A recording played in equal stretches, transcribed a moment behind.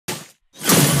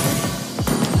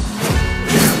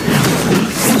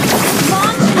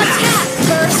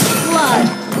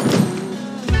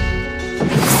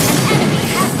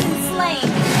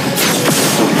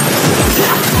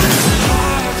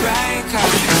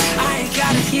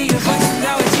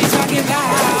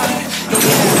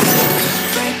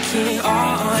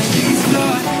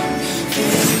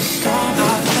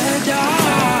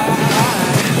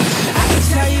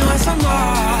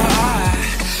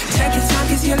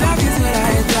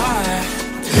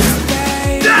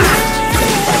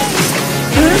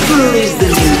Purple is the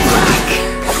new black.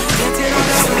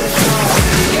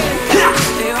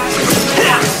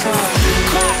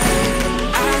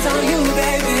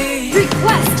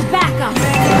 Request backup.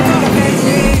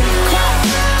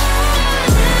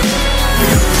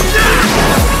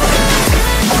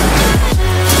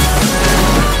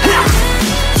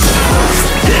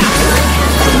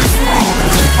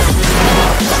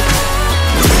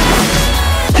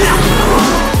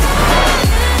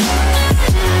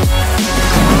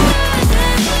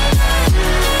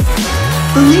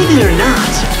 Believe it or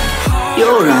not,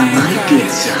 you're on my good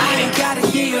side.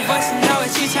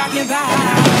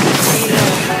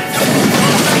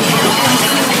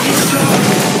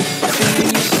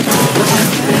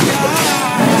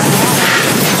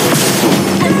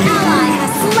 An ally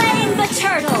has slain the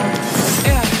turtle.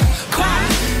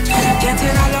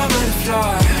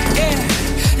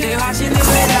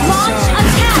 Launch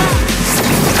attack.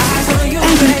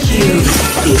 And the cube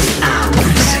is ours.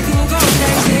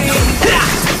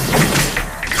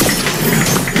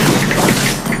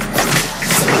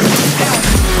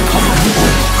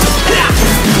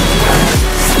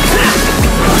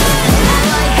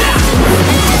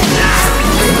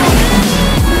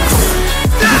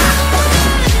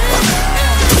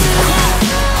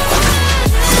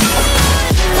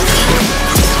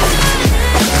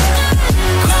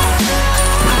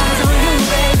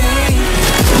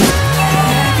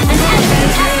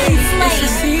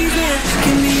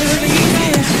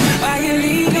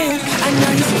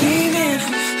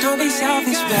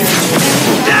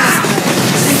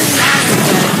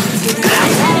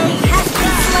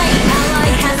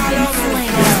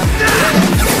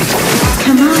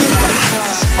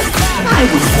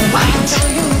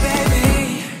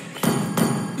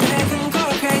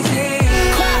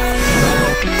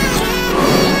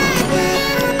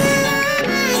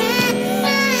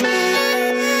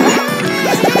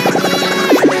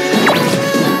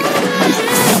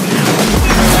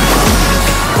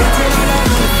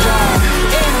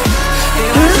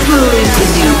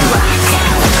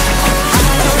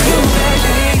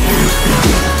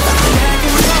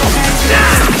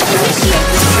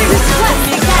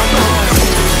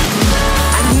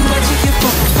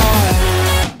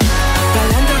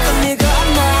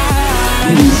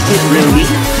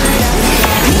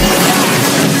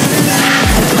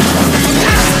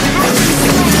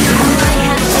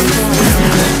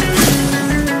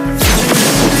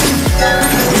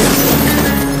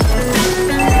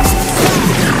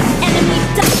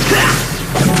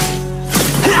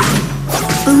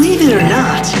 Believe it or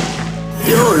not,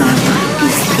 you're on my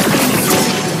good side.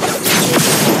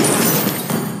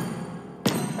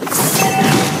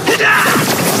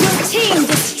 Your team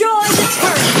destroyed the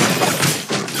turret.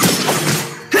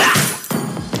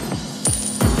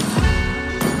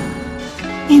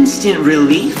 Instant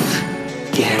relief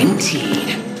guaranteed.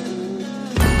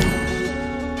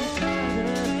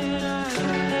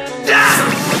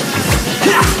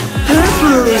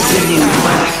 Purple is the new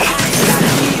black.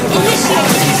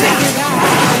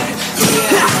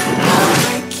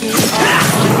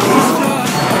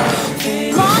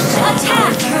 Launch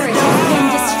attack. Turret has been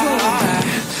destroyed.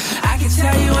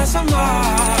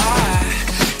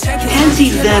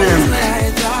 Anti-venom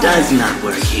does not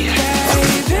work here.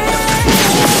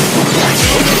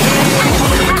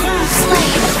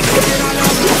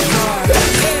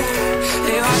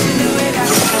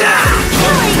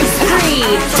 Killing spree.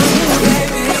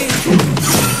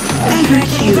 Every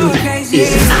cube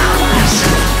is ours.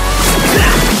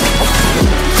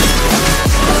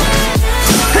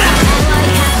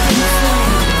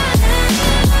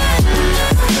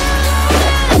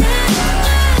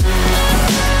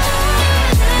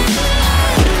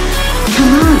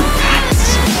 Come on, rats.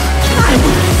 I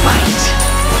will fight.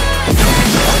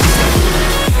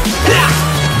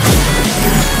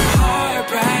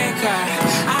 Heartbreaker,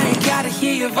 I ain't gotta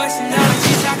hear your voice and know what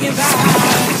you're talking about.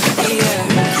 Yeah.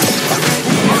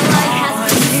 Ally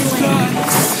has been slain.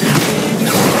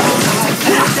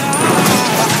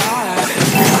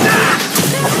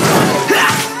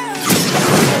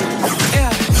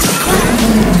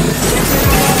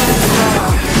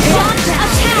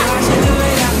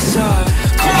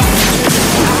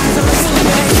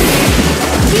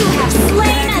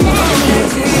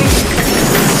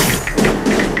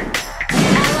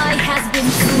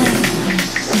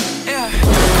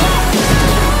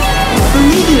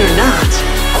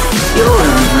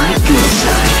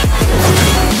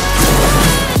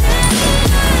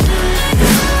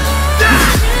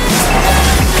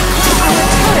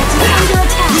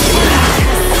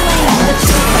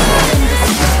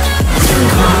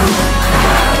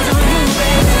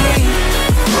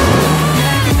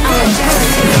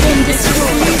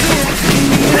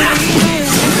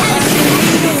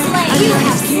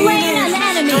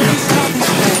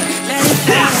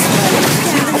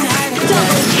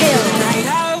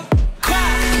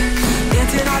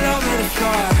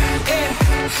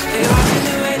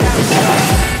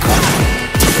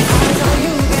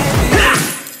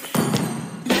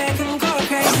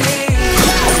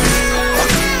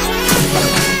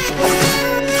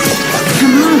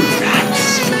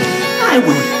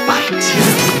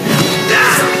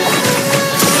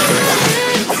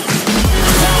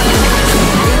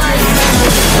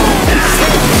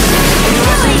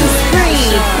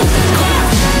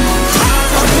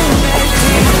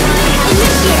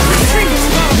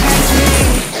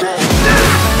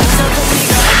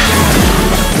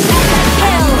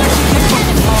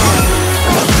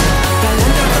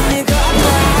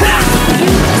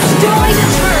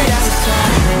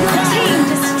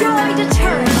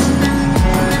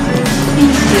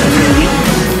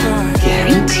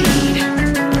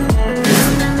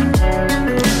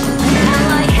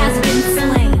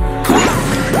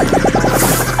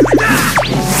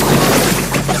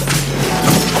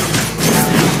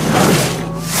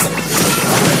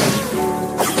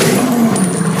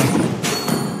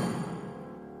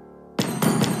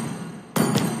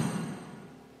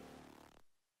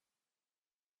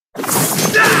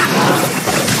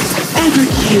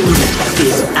 cube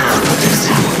is ours.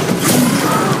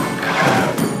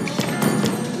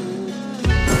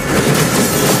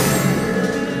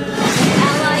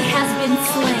 Ally has been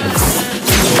slain.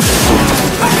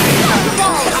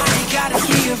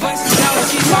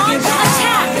 Launch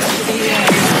attack!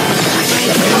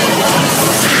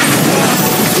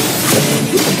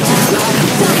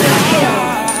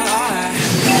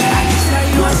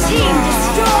 Your team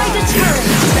destroyed a turret.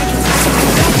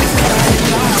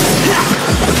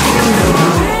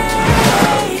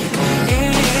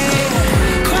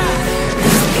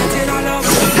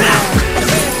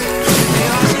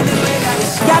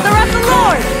 Gather up the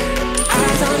Lord!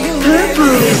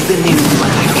 Purple is the new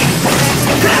black.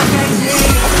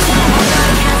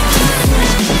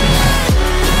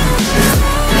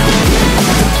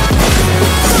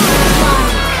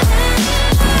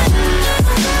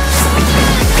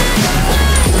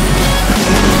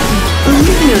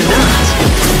 Believe it or not,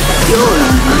 you're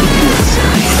on my good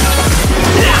side.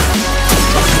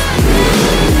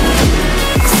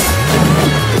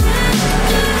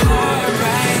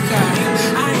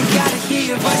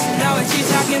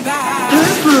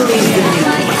 Purple is the new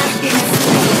black.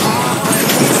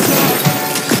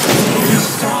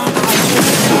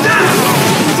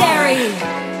 Legendary!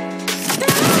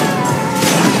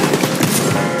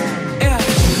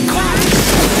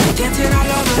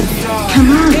 Come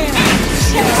on.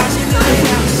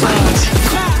 Fight.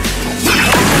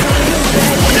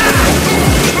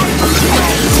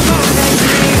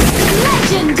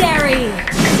 Legendary!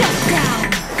 Shut down!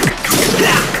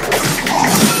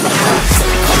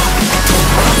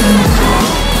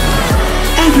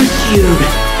 Every cube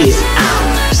is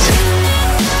ours.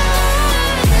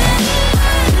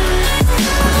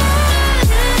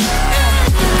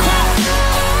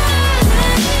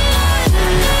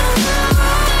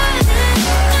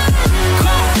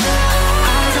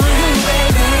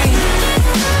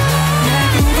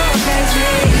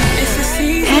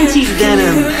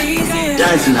 Anti-venom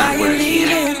does not work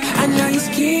here. I know you're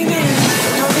scheming.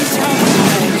 Don't be so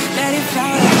afraid. Let it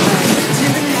fly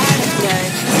till the night is day.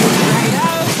 Right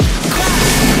out.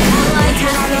 Ally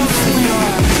has been slain.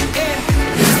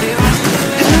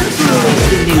 Purple is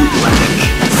the new black.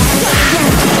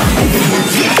 Enemy has been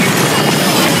slain.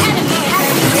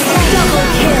 Double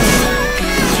kill!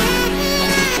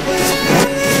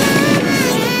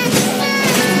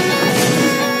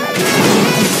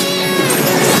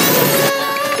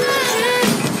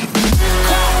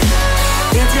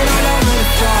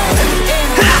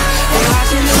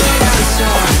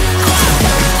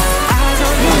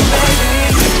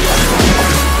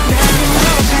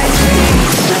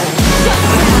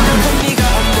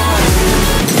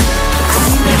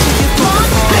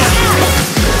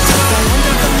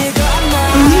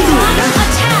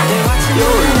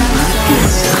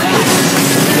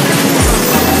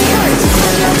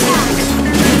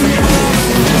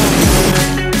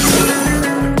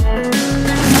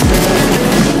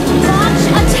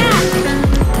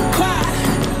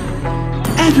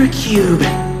 Every cube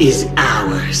is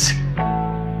ours.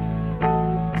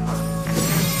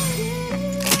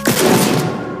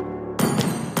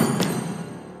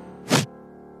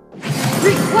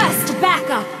 Request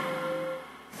backup!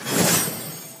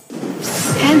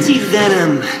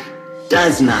 Anti-venom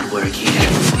does not work here.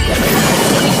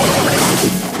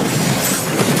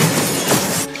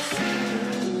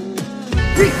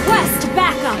 Request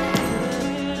backup!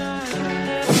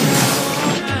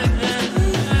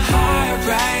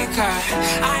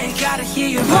 I ain't gotta hear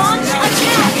your Launch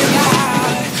attack!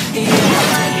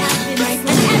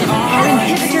 Our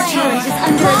inhibitor turret is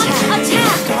under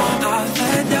attack!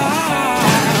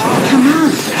 Come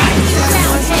on.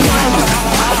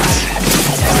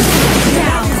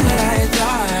 Down!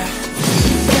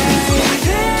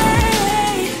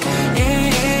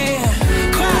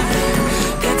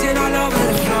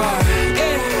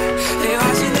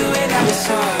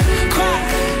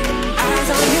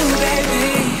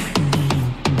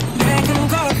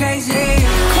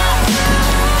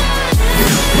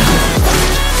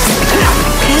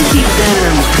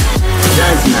 Anti-venom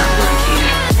does not work here.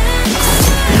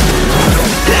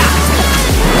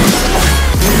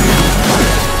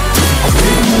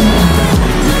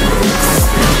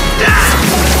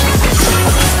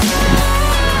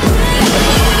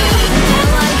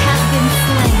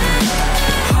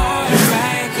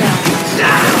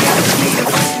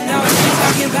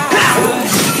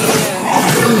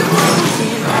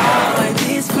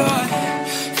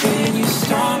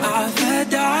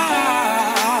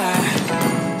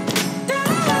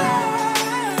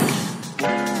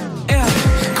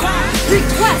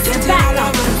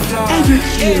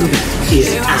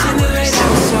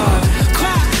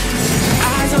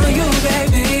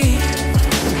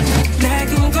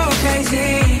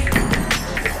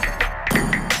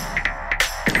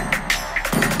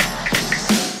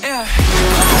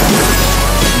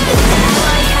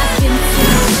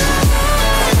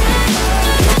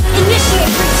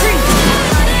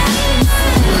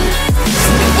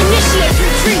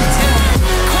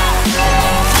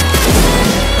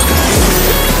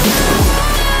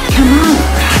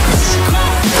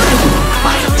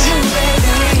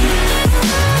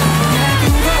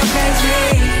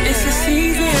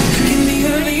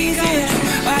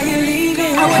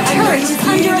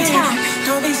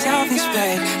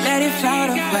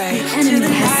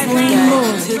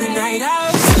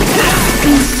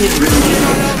 Instant relief.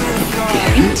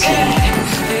 Guaranteed.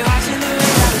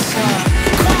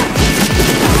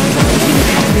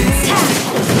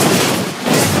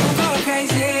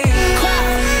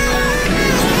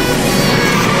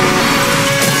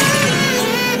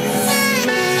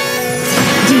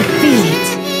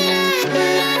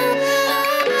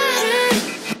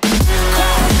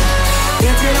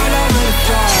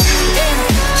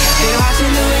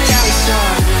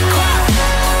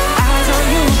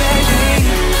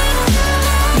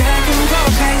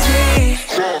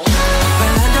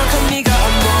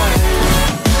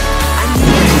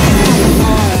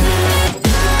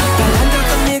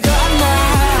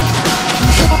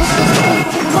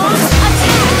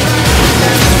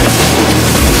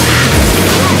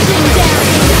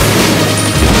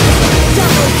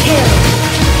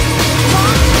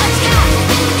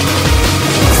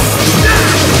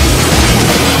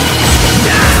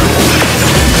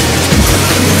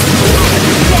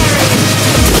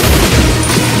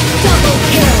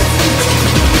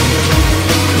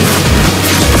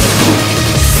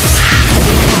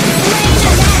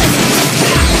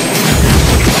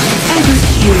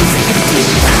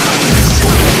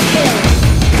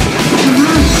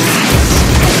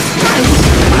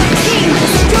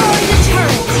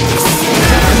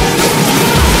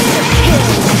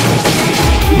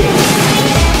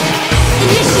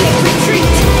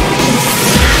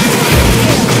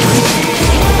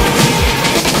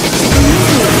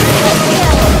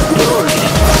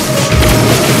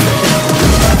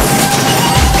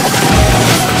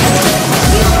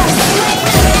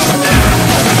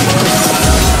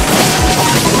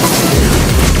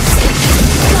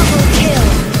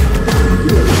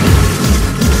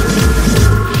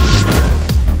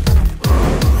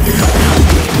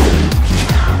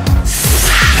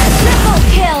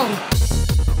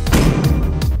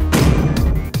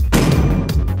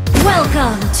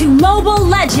 To Mobile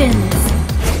Legends!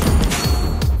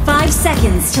 5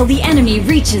 seconds till the enemy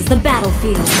reaches the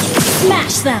battlefield.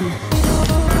 Smash them!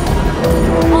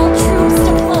 All troops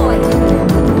deployed!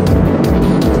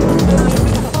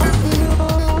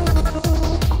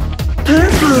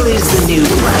 Purple is the new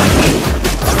black.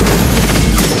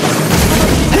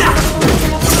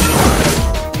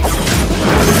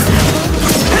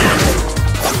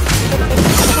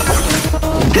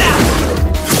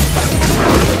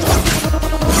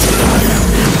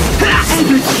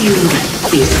 Cube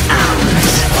is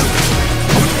ours.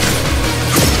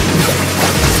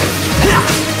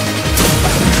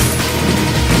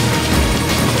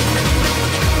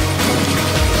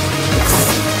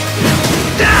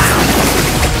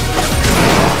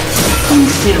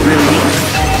 Instant relief.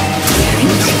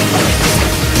 Guaranteed.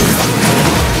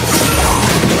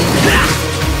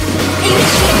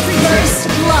 Initiate reverse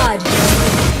blood.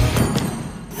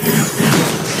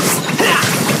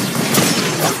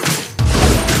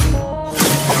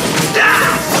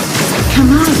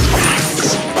 Come on,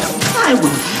 rats. I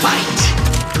will fight.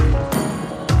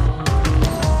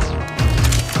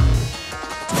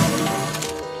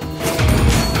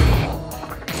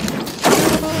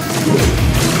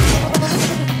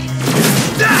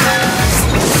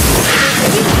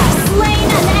 You have slain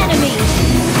an enemy.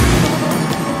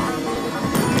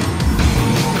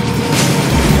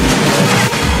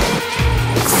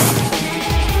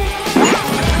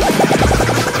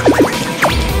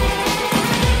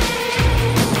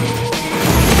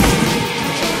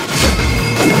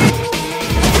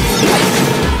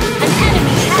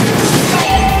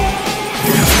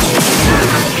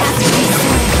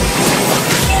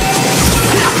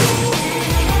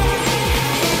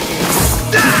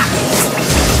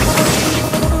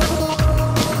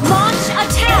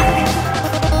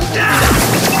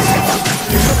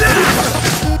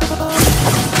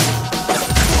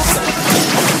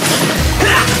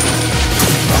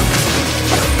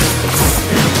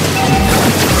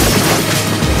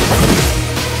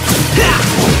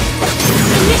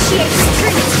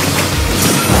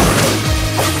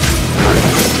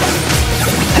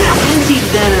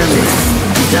 Anti-venom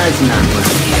does not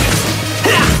work here.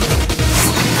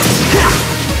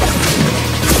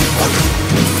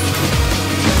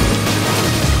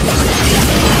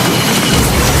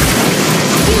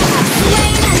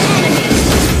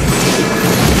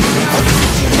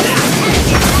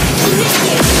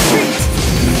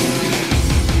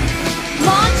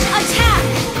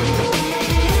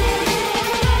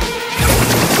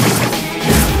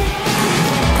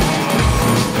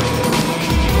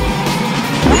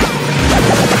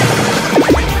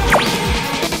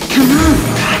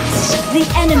 The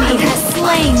enemy has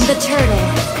slain the turtle.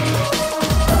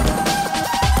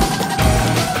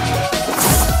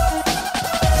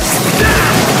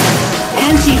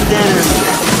 Anti-venom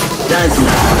does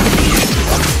not appear.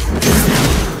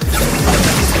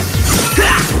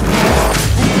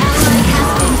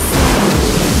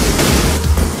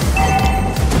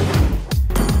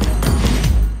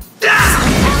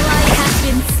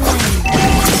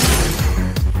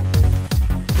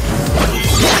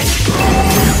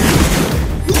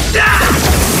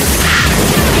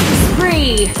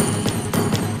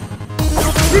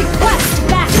 Request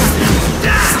backup!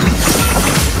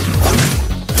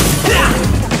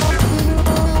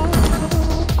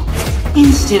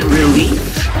 Instant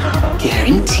relief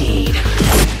guaranteed.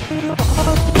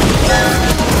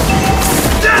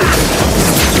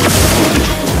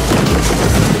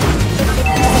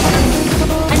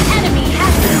 An enemy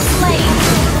has been slain!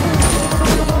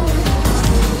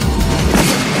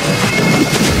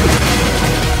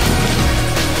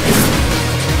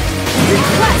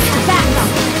 Request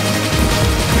backup!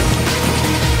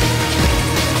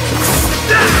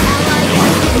 Ally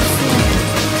has been slain.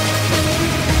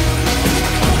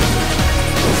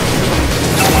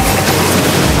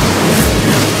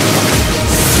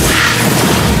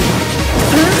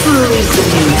 Purple is the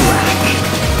new black.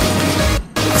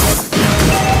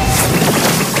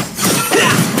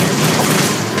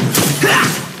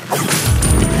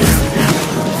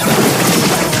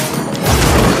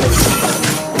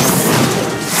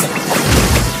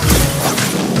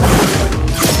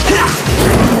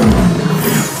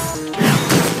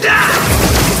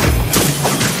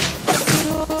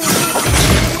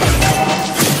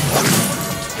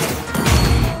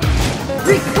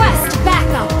 Request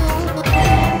backup!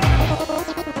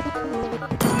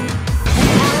 An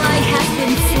ally has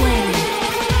been slain.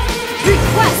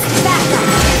 Request backup!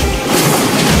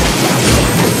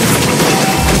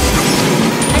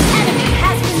 An enemy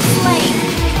has been slain.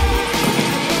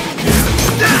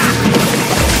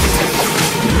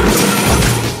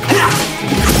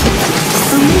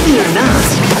 Believe it or not,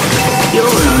 you're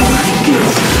on my good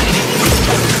side.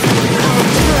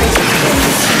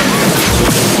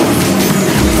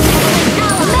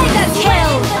 Mega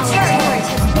kill! The turret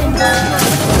has been destroyed.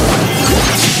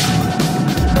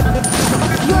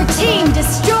 Your team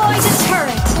destroyed a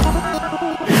turret.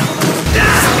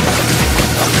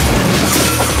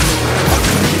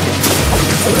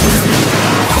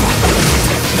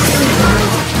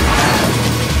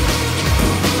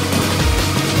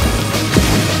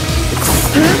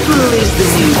 Purple is the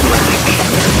new black.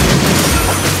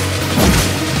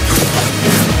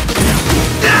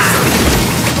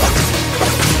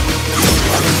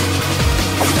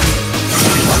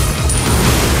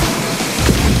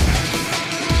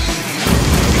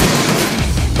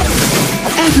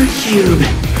 Evercube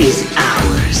is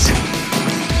ours.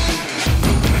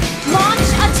 Launch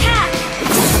attack!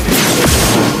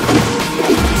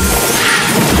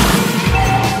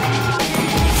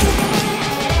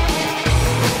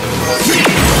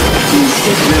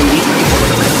 Instant relief.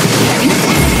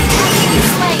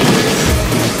 Slain.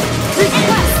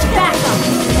 Request backup!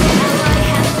 Ally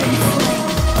has been slain.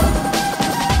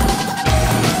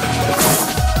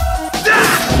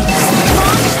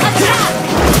 Launch attack!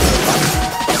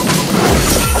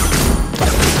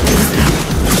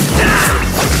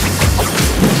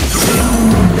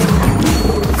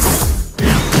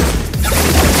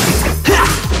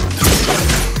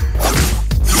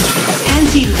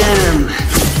 Anti-venom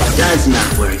does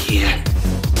not work here.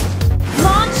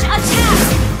 Launch attack!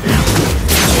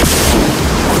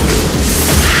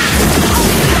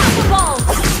 Unstoppable!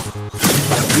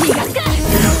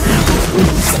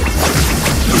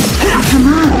 Come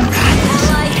on,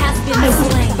 Ally has I been will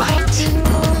slain. fight.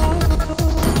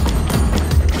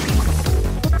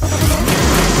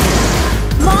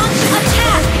 Launch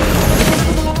attack!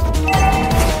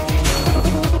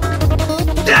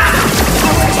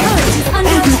 Our turret is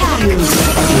under attack. Evercube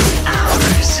is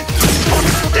ours.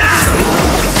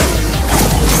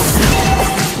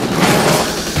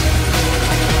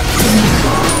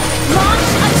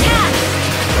 Launch attack!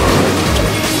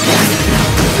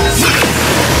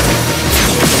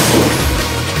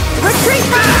 Retreat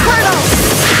from the portal!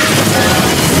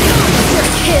 Your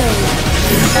kill!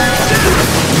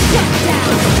 Shut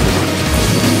down!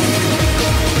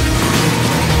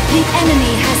 The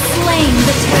enemy has slain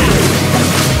the turret.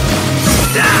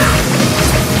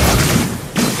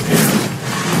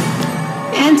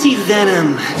 Anti-venom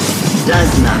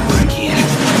does not work here.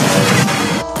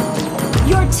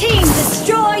 Your team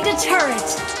destroyed a turret!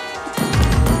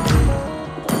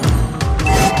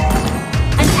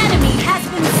 An enemy has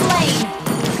been slain!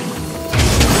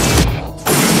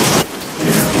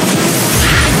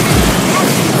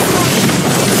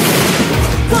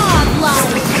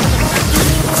 Godlike!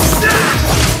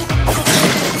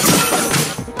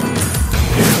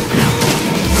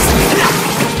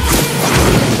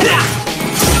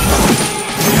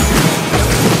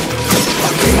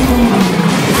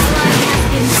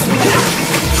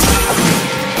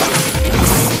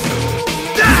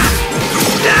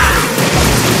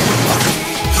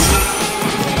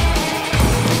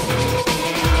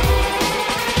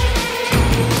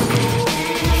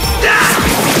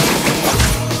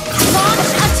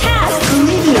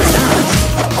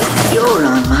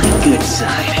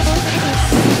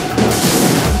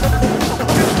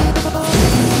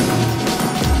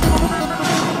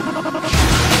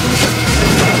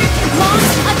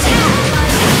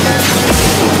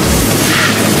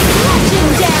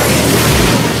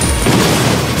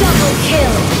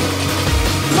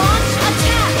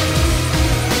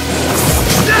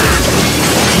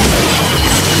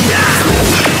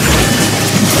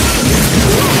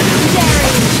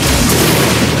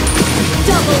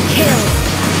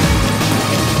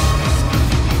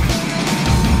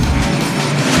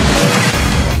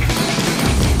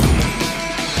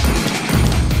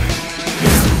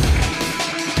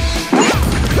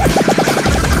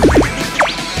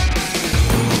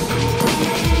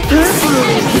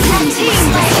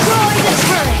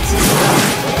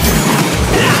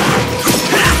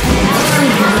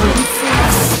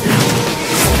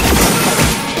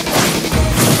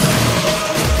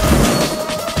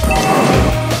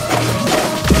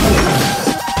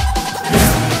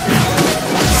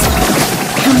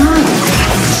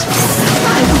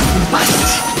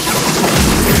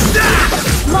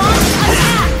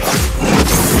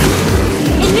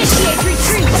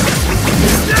 retreat!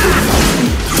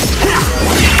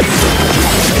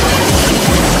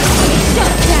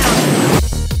 Shut down!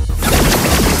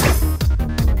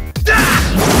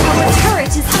 Our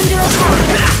turret is under attack!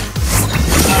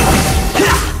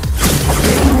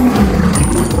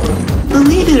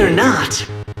 Believe it or not,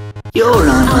 you're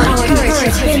on my Our good turret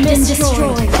has side. been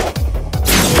destroyed!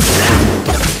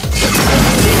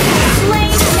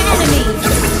 Slain an enemy!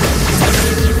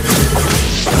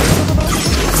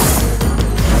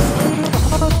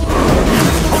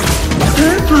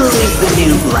 Purple is the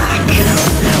new black.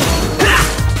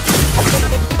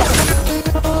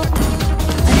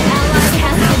 Ally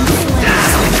has been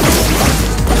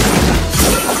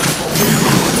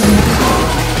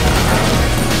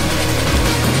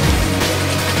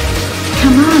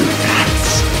Come on, rats.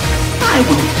 I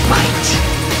won't fight.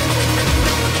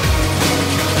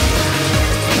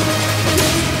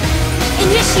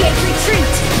 Initiate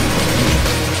retreat!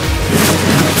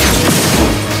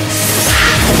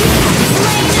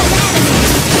 Slain an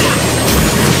enemy!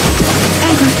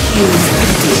 Execute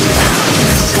is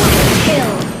ours.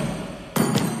 Kill!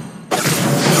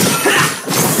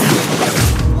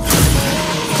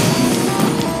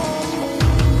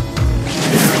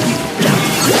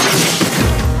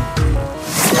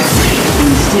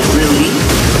 Instant relief.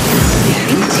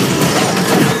 Guaranteed.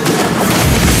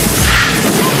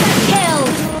 Kill!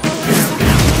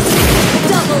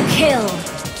 Double kill!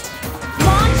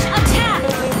 Launch attack!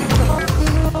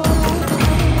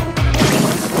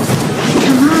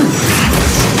 Come on,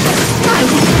 rats. I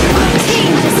won't fight.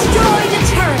 Team destroyed a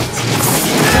turret!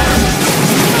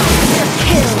 Monster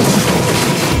kill!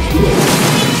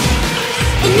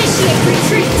 Initiate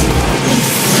retreat!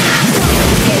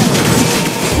 Double kill!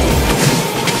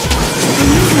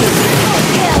 Triple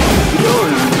kill! You're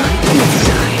on my good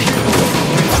side.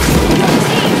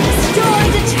 Team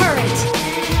destroyed a turret!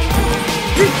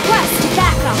 Request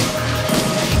backup!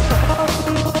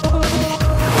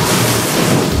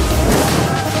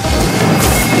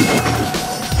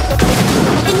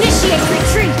 Initiate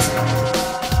retreat!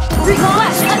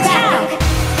 Request attack!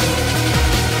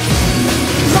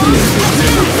 Launch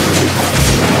attack!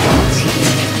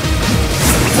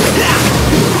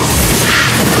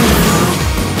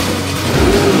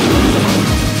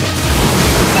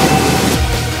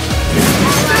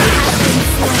 Ally has been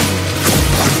slain.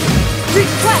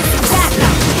 Request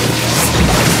backup!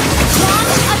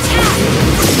 Launch attack!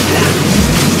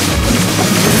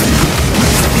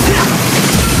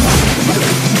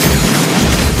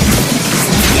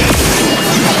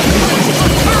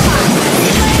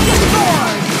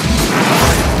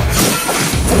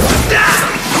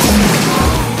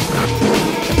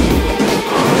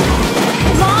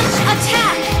 Launch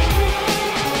attack!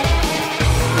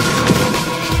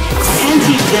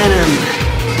 Anti-venom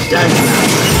does not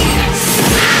work.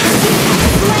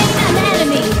 Slain an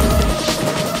enemy!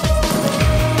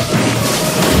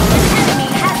 An enemy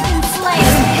has been slain!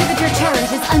 Our inhibitor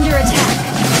turret is under attack!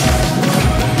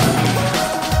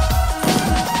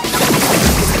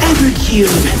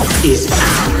 Evercube is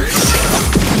ours.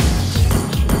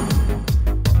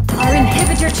 Our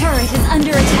inhibitor turret is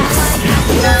under attack! Shut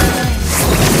down!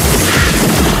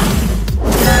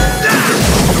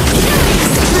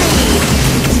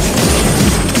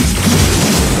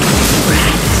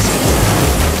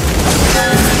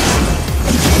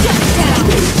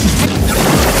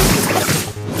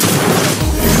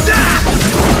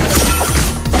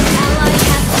 Ally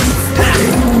has been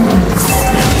slain!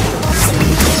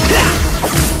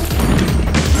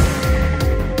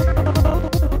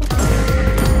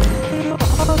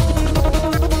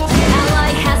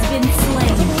 Ally has been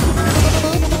slain!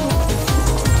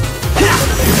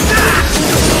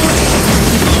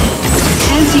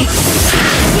 Anti...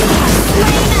 You have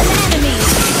slain an enemy!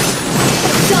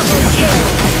 Double kill!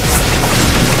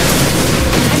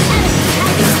 An enemy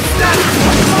has been slain!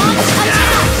 Launch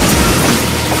attack!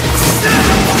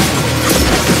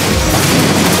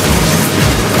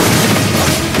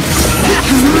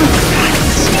 Come on,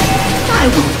 rats. I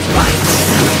won't fight.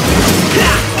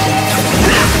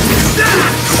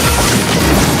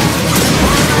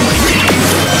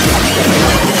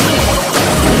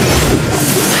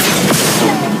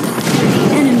 The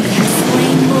enemy has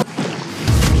slain more.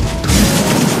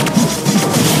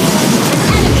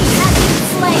 An enemy has been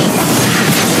slain!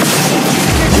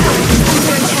 Inhibitor turret is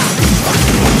under attack!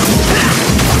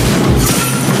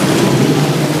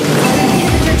 Our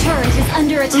inhibitor turret is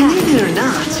under attack! Believe it or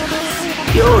not,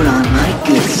 you're on my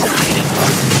good side.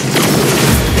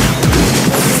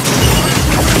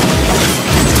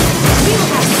 You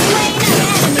have slain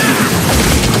an enemy!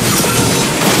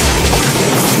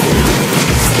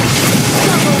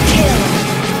 Double kill!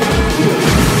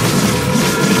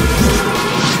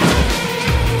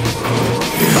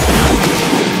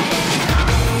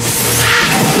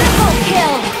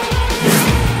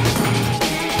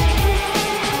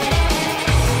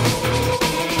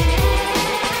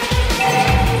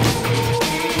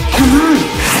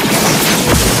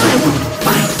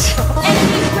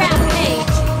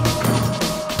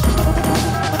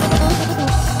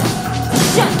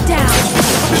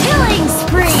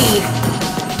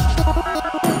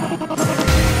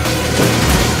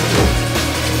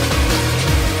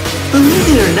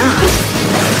 not,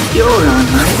 you're on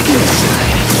my good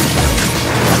side.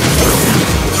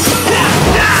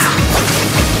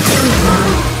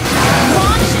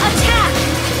 Launch attack!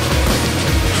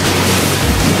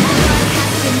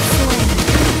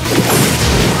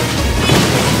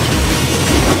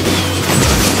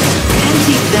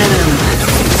 Anti-venom.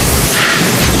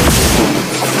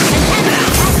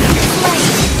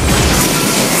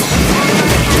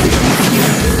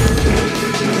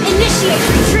 Initiate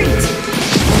retreat!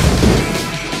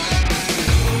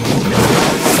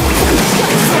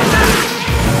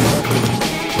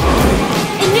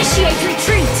 Initiate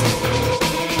retreat!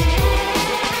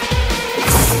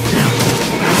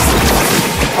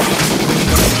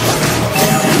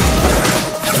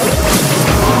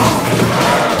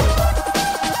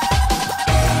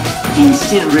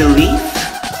 Instant relief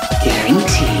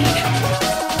guaranteed.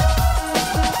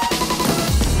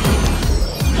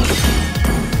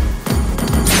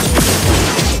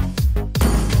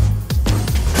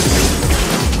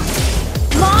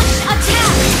 Launch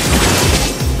attack!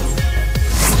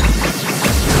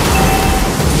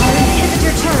 Our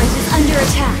inhibitor turret is under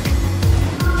attack.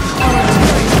 Our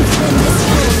turret has been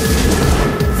destroyed.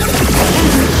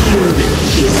 Cube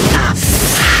is up.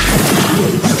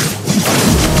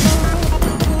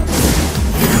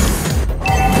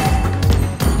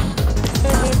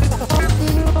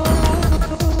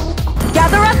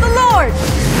 Gather at the Lord!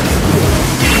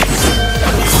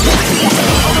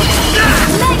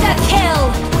 Mega kill!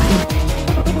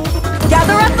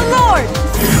 Gather at the Lord!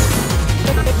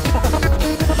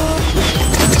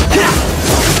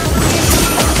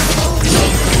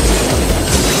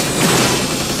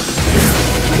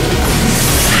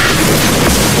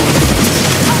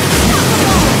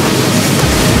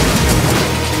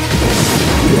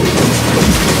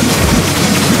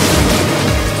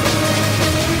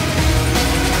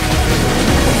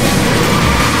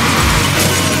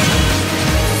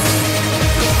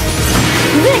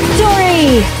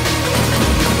 Victory!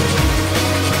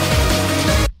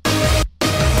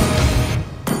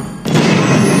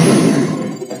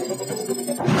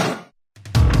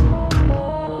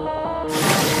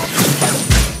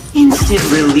 Instant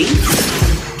relief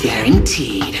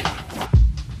guaranteed.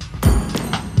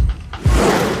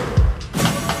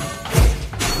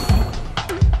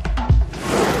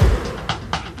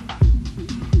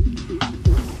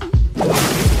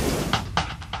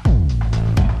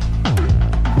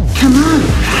 Come on,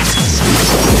 rats.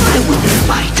 I will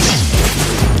fight.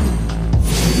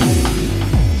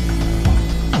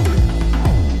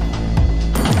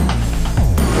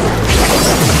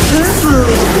 Purple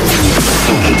is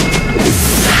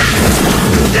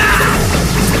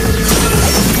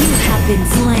You have been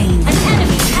slain. An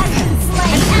enemy has been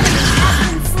slain. An enemy has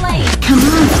been slain. Come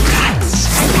on, rats.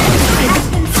 An enemy has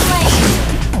been slain.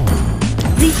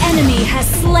 The enemy has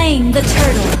slain the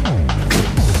turtle.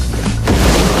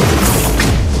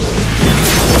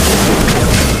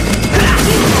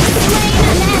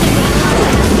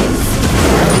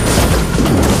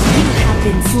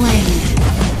 Been slain.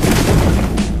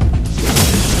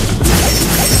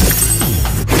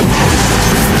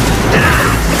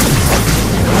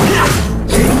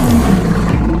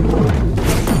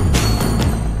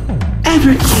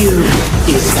 Evercube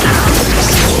is ours.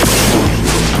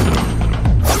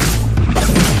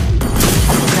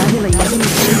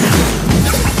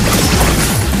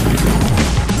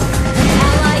 An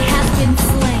ally has been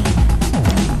slain.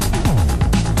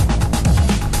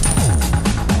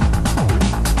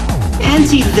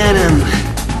 Anti-venom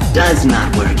does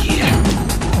not work here.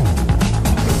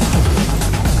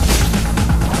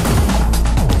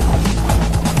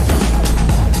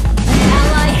 An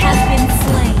ally has been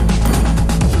slain.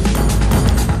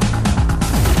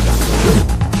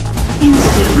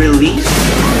 Instant relief.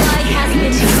 An ally has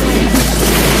been slain.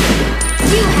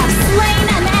 You have slain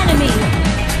an enemy.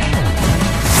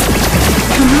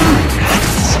 Come on,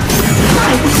 rats.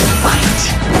 I will fight.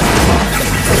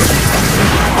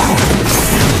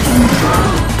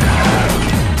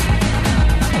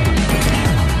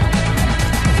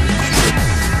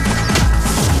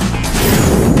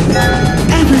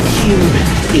 Evercube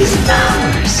is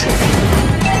ours.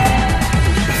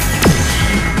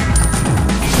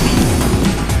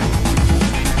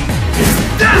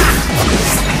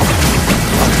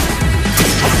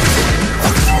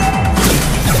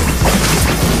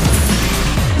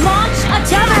 Launch a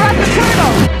gather at the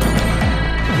turtle.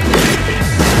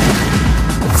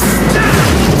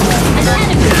 An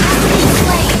enemy has been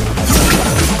slain.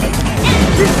 And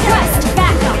request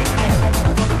backup.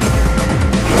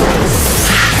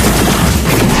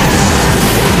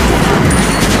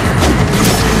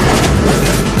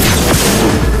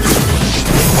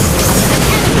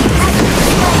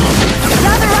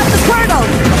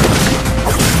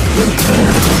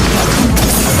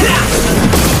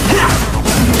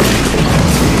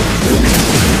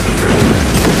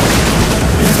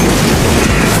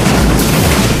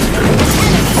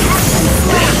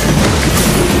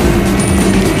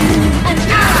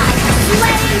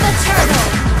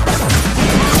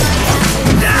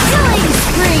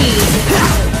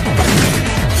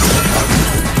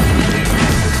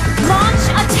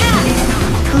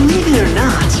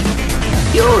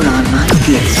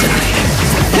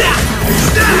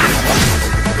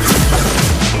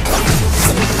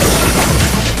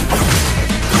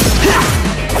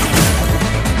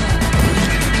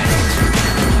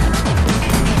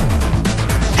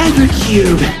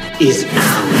 cube is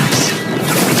ours.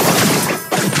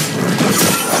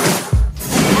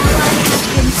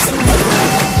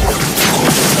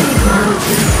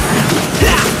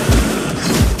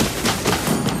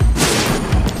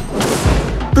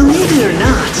 Believe it or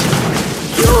not,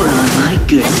 you're on my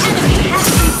good side. Has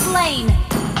been slain.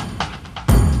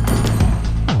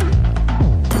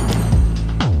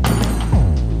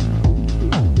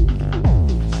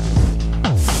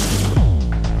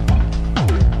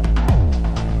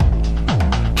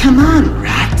 Come on,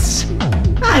 rats.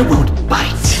 I won't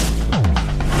bite.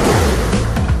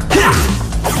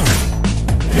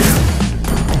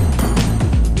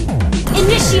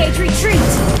 Initiate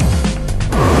retreat.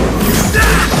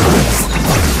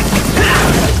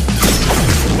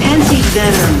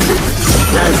 Anti-venom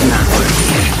does not work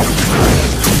here.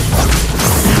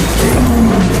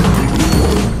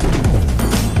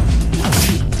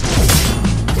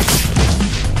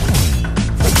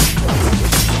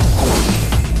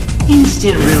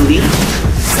 Instant relief.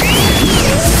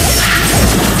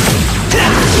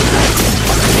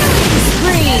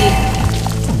 Free.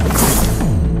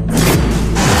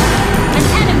 An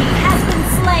enemy has been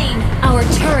slain. Our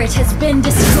turret has been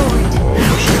destroyed.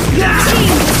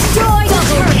 Team destroyed.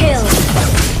 Double kill.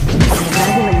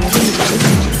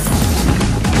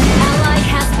 An ally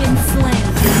has been slain.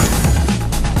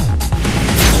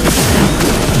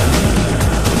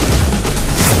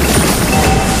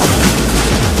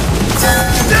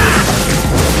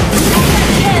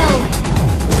 Kill.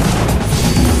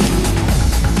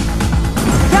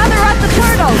 Gather up the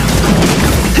turtle!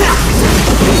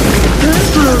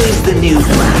 Purple is the new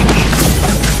black.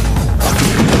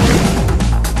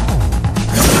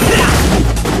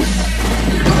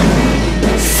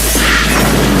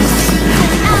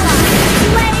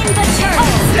 Slain the turtle.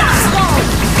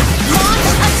 Launch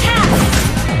attack.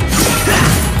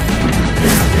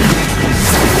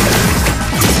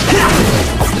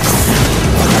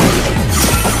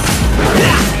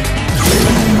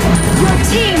 Your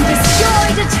team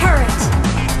destroyed a turret.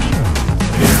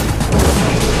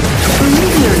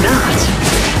 Believe it or not,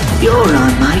 you're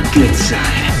on my good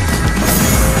side.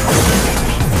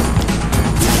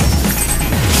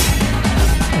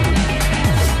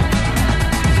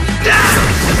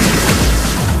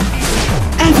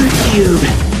 Evercube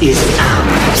is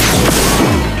ours.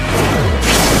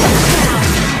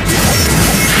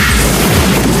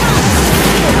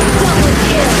 Double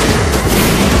kill.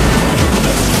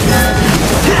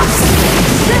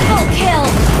 Triple kill.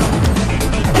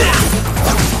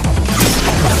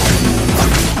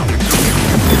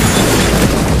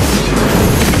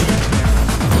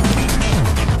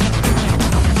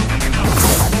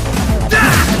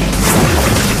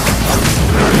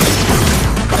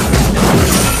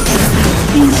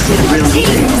 Instant Team relief.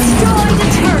 destroyed a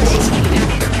turret.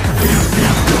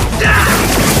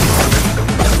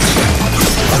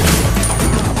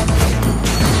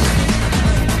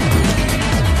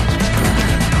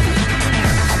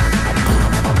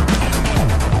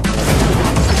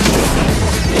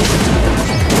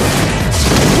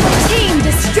 Team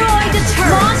destroyed a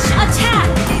turret. Launch attack.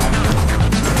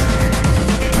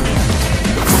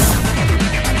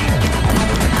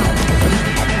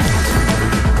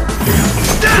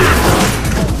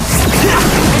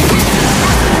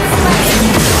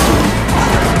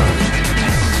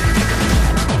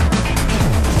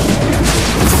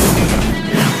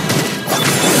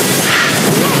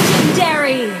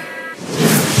 Legendary.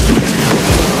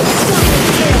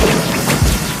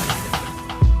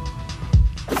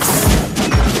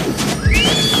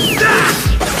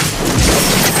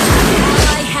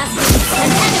 Ally has been an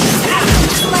enemy has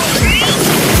been slain.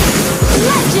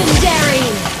 Legendary.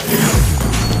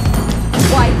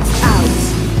 Wiped out.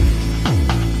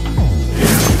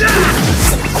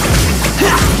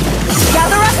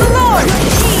 Gather up the Lord!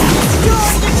 Team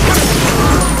destroyed a turret.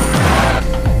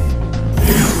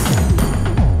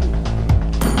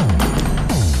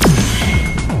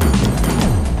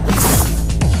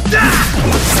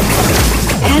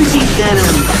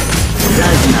 Anti-venom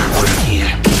does not work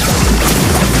here.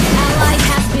 Ally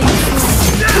has been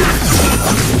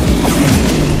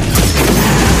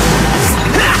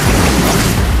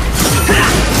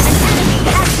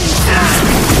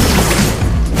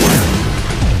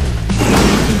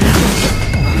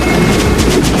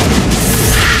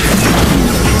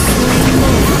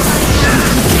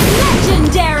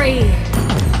legendary.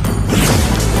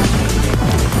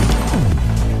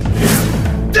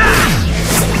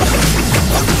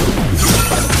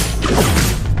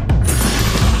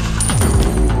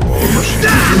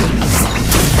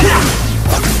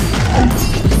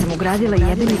 Sam ugradila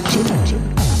jedini čip.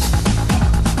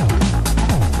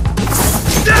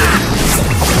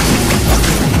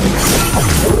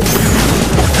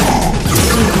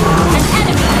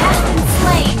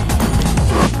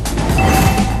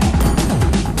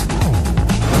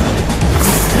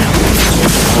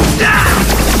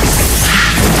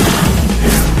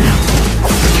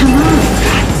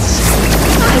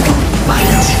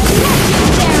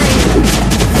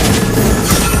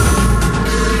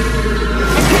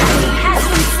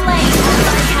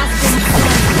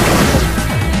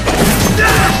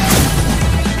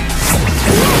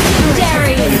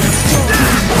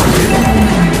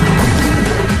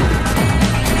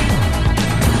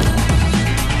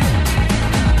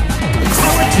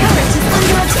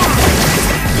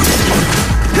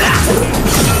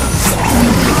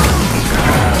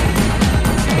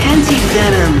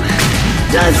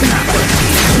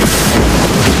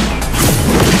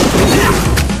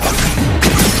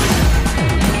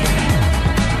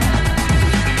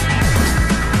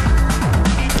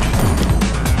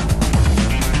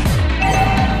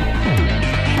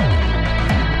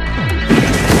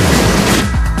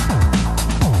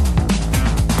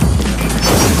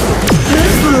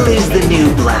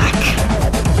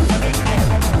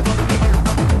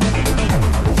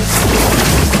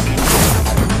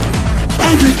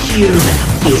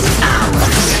 HIRAP is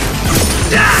ours.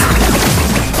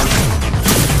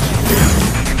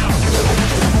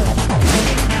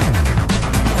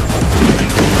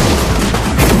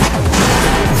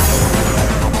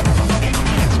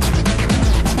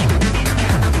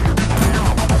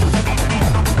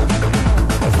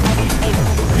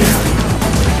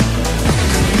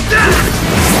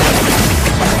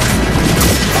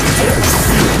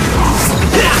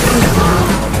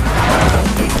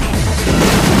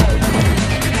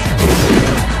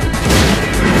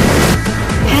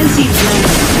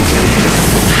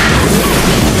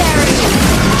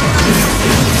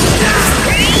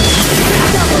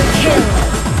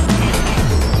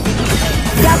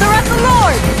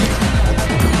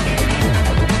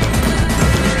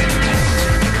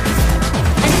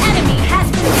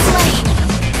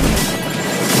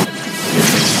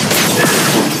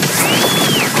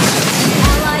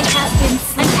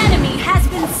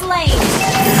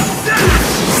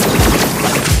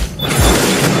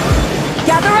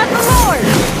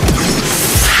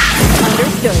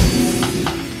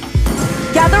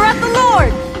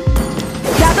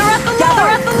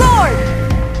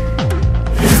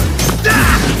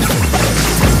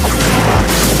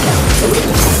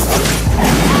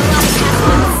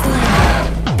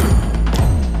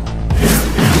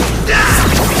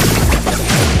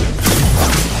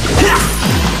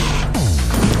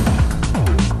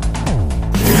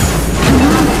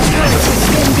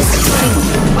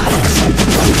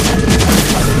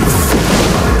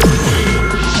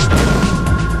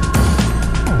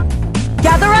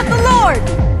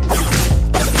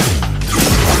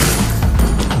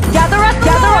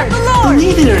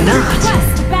 Believe it or not,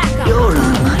 you're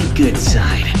on my good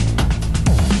side.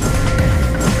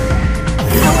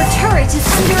 Our turret is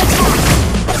under attack.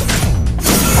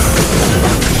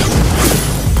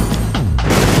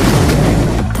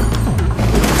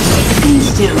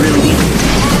 Instant relief.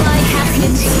 Ally has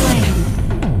been slain.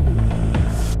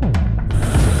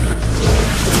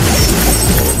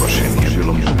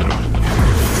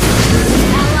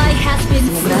 Ally has been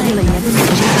slain.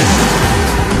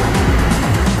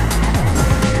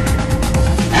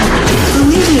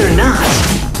 Believe it or not,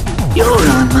 you're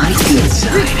on my good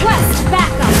side. Request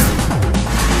backup.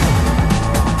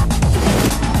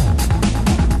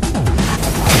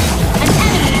 An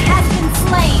enemy has been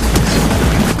slain.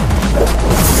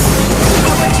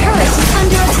 Our turret is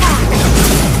under attack.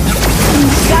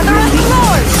 Gather up the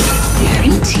Lord!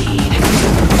 Guaranteed.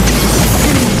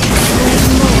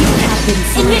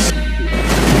 Initiate.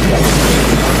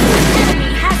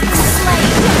 Enemy has been slain.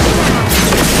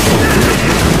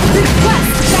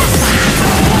 Request backup.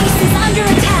 Our base is under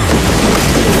attack.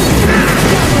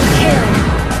 Double kill.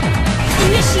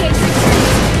 Initiate retreat.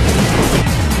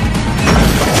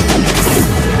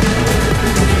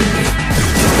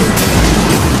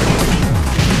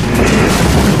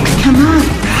 Come on,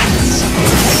 rats.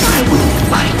 I will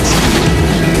fight.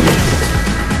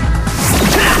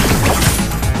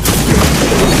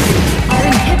 Our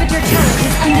inhibitor turret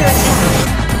is under attack.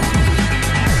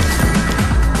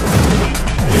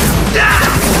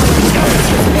 Turret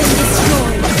has been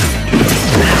destroyed.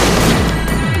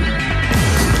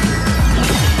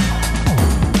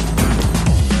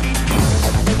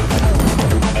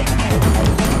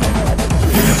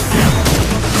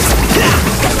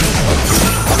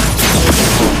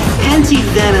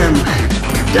 Anti-venom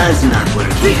does not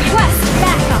work here. Request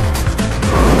backup.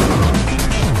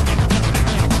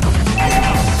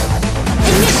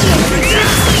 Initiate retreat.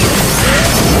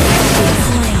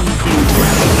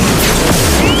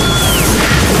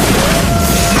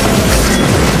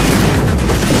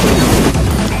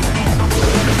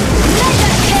 Mega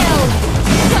kill.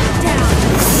 Shut down.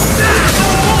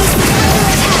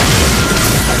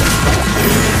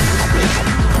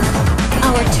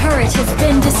 Our turret has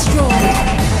been destroyed.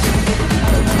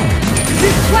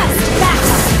 Request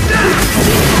backup.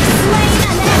 You have slain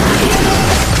an enemy.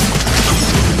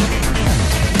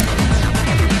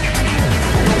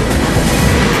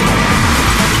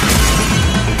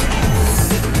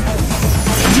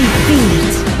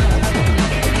 Defeat.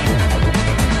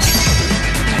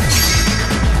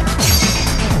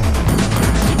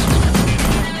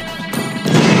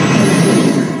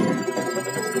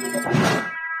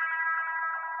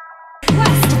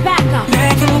 Request backup.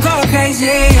 Make them go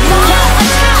crazy.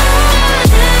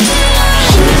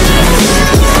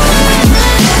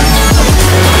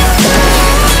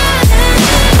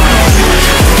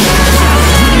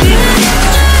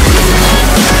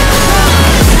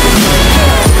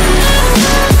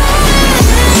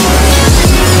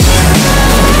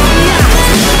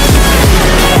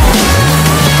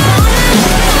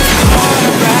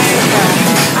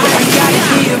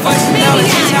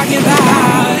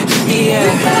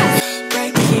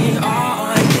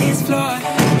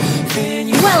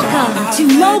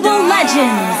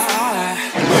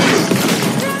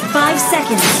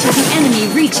 seconds till the enemy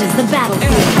reaches the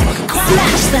battlefield.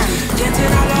 Smash them!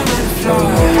 Dancing all over the floor.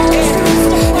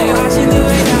 They watching the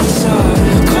way down the shore.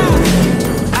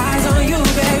 Eyes on you,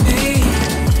 baby.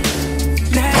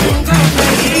 Let them go,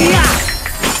 baby. Yeah.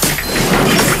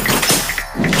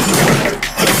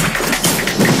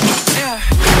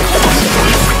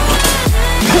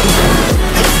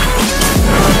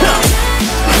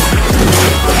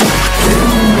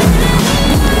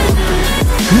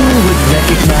 Who would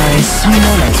recognize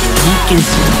someone as weak as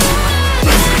you?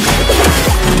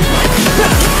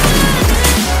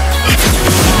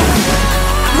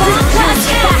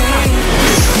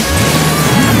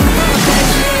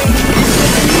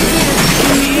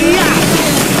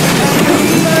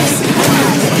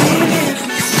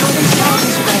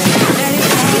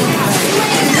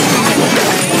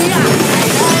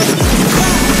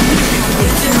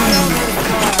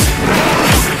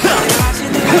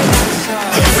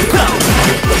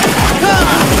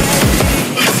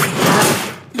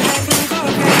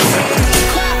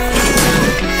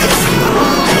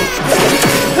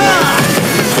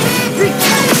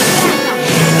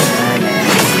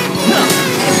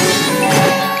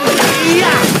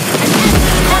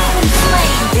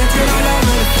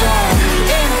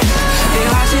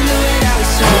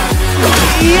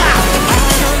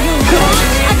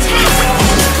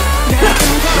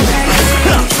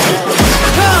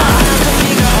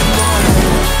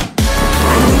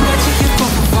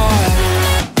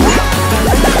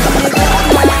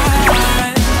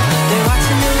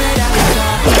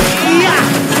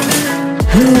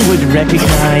 Who would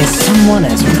recognize someone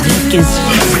as weak as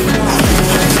you?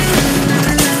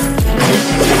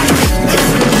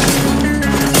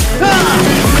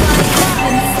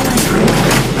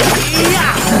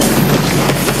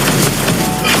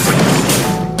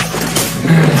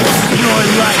 Your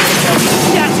life shall be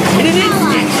shattered in an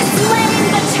instant! Slaying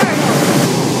the turtle!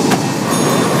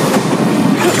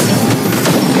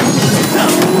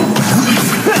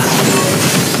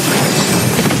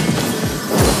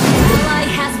 Ally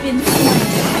has been slain.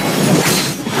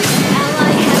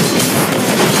 Ally has been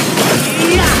slain.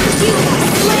 You have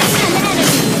slain an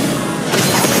enemy.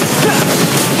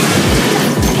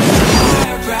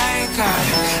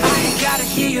 I ain't gotta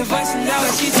hear your voice and know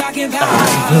what you're talking about.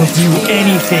 I will do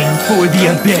anything for the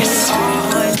abyss!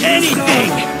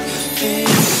 Anything!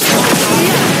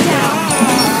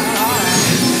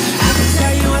 I can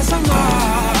tell you want some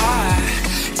more.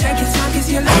 Take your time, 'cause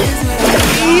your life is with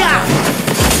Yeah!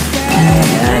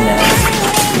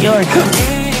 You're good.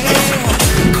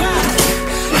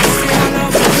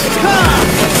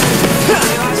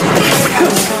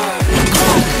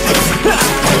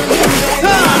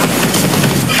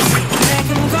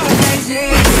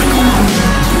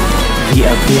 The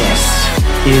abyss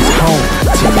is home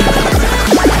to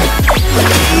me.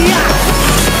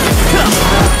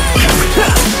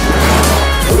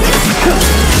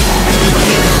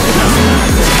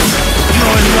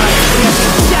 Your life will be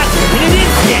shattered in an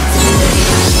instant!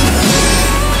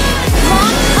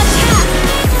 Launch attack!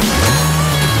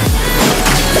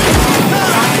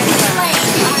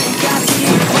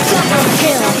 Double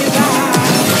kill!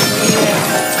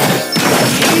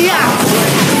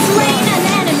 Slain an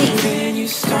enemy! Then you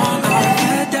storm out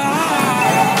the door.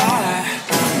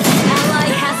 Ally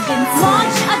has been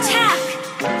launch attack!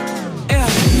 Yeah,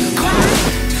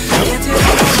 get to the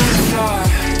floor.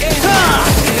 Yeah,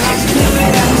 they watching the way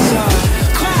down the shore.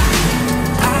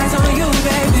 Eyes on you,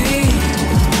 baby.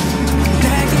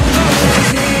 Let them go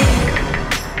crazy.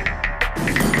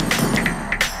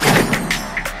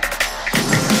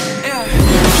 Yeah.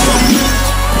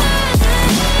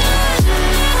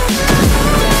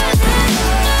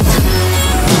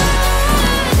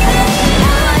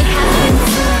 Ally has been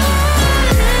slain.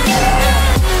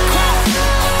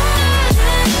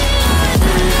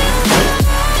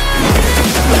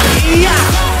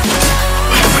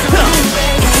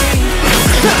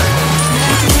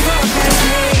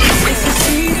 It's a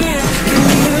secret.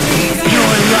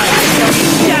 Your life shall be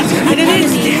shattered in an Enemy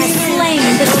instant! has slain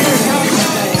the turtle.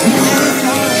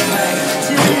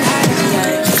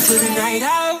 To the night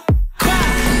out.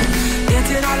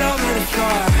 Dancing all over the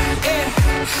floor. Yeah,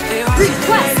 they watching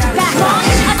the way Request down the back shore.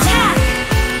 launch attack!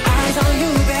 Eyes on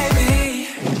you,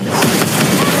 baby.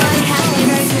 Ally has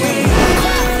been slain.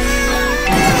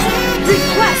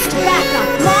 Request backup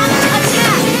launch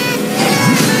attack!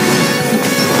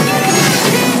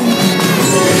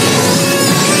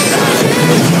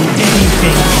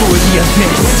 Anything for the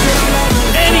abyss!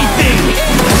 Anything!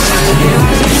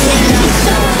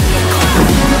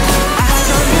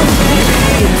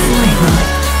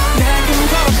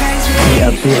 The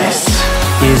abyss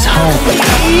is home.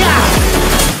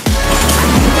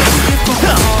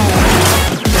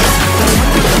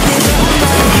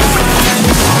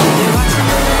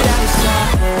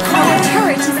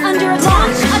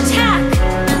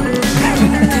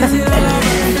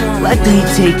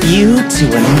 take you to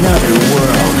another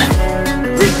world.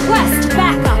 Request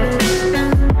backup.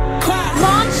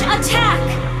 Launch attack.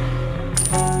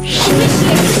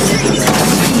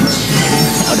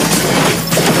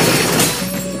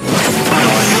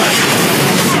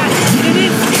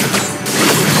 Initiate.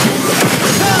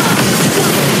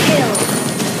 Kill.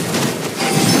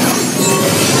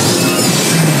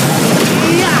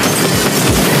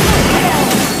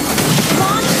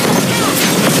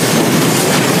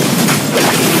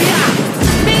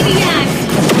 Maniac!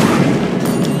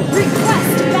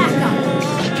 Request backup!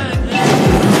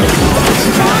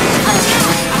 Launch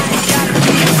attack!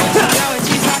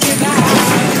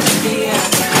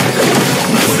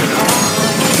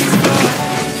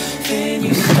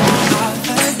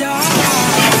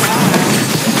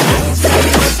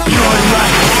 Your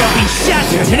life shall be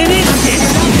shattered in an instant!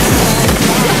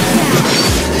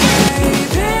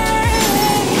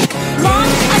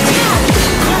 Launch attack!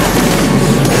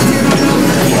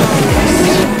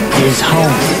 Is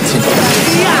home to your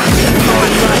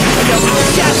life shall be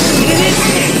shattered in an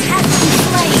instant! Has been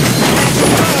slain!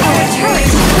 Our turret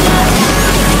is below!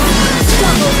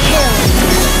 Double kill!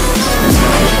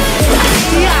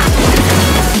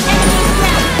 Enemy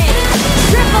rampage!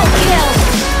 Triple kill!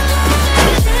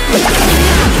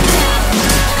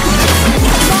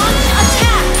 Launch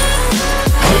attack!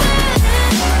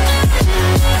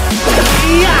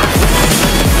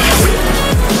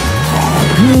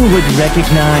 Who would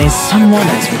recognize someone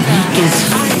as weak as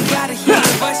you?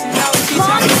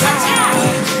 Launch attack!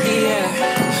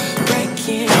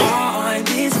 Breaking on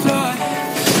this floor,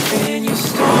 then you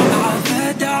storm out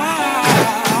the door.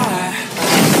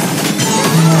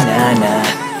 Nah.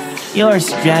 Your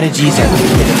strategies are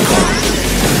difficult.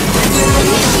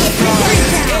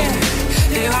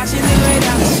 They're watching me way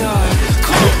down the shore.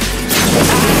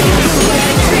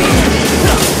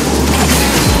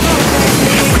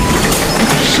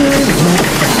 Should look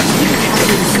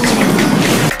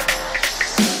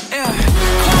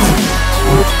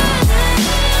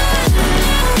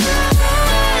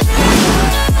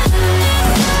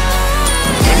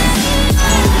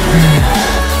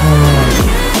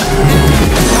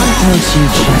Don't you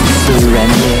just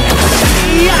surrender?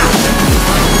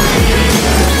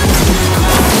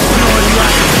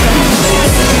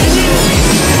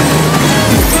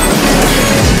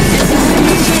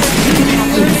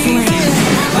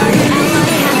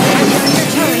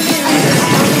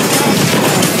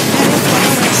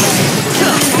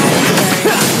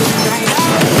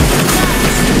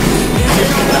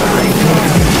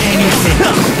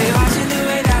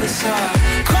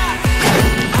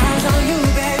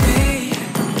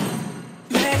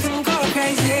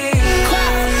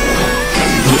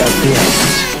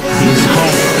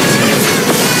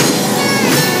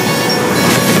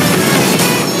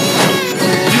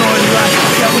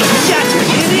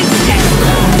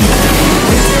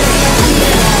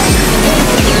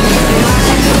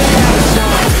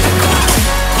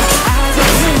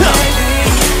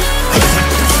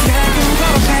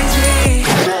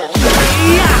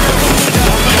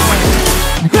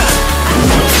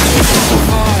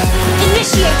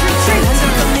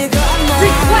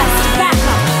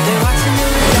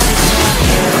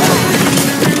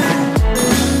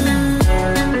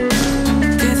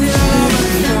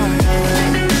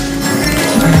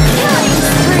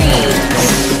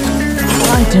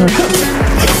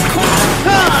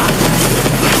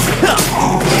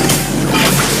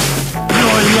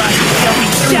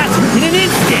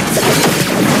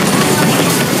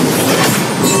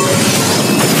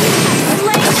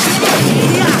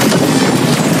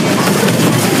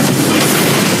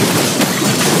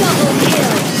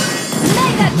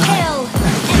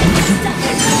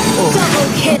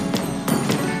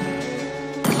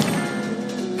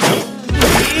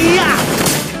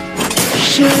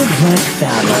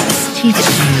 teach you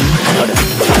how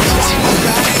to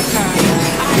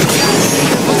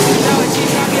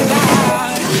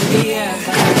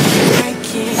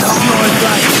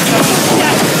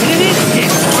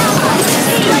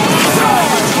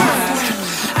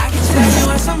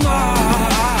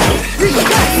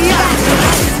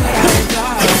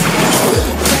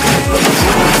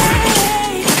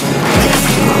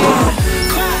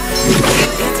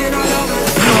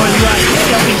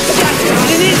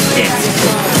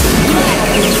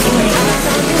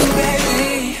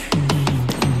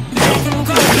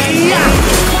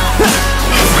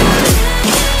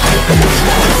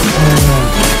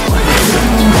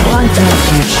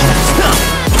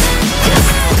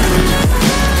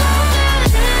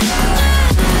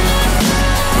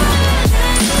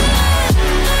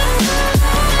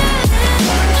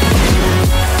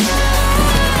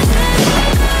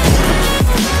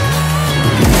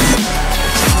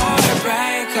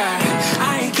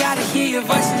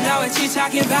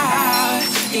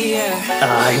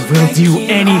I will do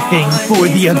anything for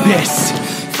the abyss.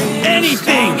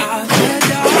 Anything!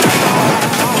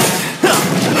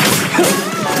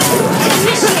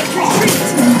 Initiate retreat!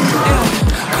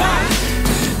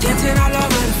 Dancing all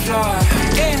over the floor.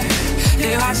 Yeah,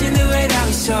 they watching the way that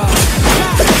we saw.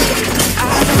 I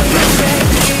know you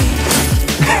baby.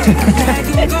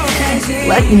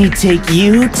 Let me take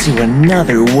you to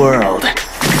another world.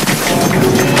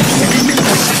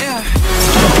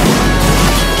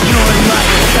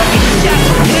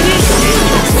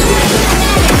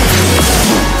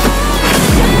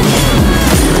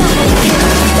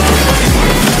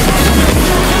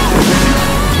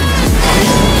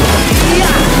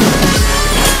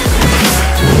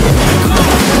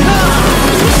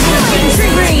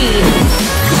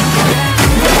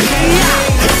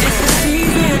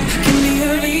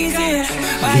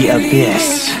 The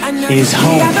abyss is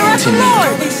home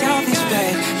tonight.